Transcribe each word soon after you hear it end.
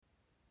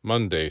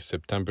Monday,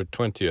 September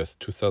 20th,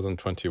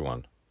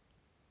 2021.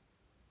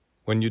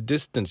 When you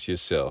distance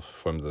yourself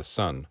from the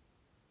sun,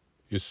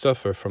 you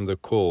suffer from the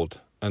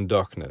cold and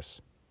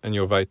darkness, and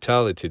your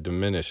vitality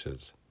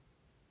diminishes.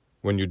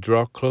 When you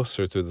draw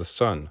closer to the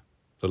sun,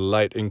 the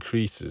light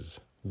increases,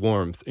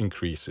 warmth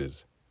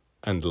increases,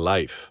 and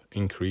life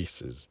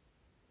increases.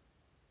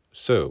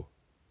 So,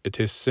 it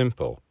is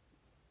simple.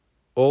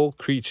 All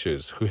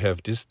creatures who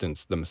have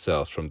distanced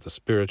themselves from the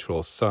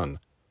spiritual sun,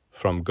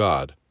 from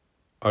God,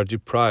 are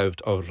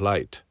deprived of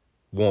light,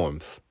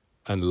 warmth,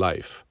 and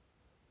life.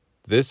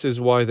 This is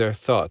why their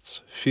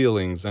thoughts,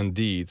 feelings, and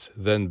deeds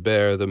then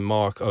bear the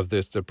mark of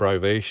this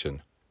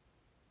deprivation.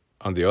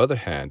 On the other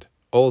hand,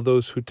 all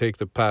those who take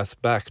the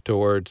path back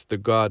towards the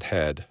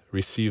Godhead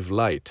receive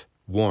light,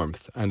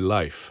 warmth, and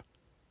life,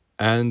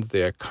 and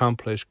they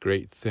accomplish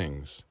great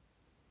things.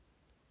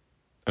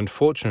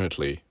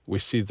 Unfortunately, we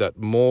see that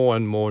more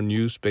and more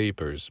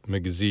newspapers,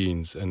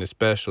 magazines, and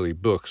especially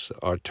books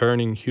are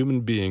turning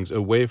human beings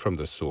away from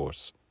the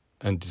source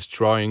and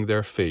destroying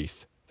their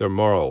faith, their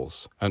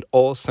morals, and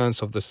all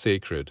sense of the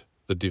sacred,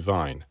 the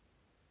divine.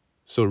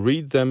 So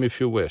read them if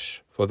you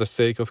wish, for the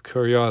sake of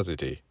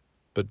curiosity,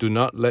 but do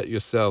not let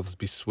yourselves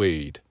be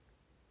swayed.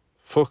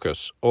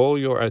 Focus all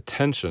your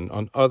attention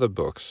on other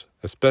books,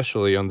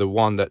 especially on the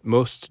one that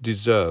most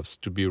deserves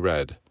to be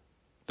read,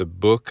 the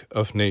Book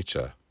of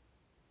Nature.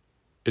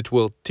 It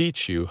will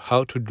teach you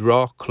how to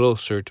draw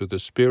closer to the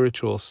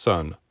spiritual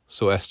sun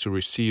so as to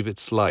receive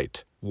its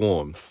light,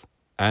 warmth,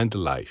 and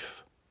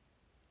life.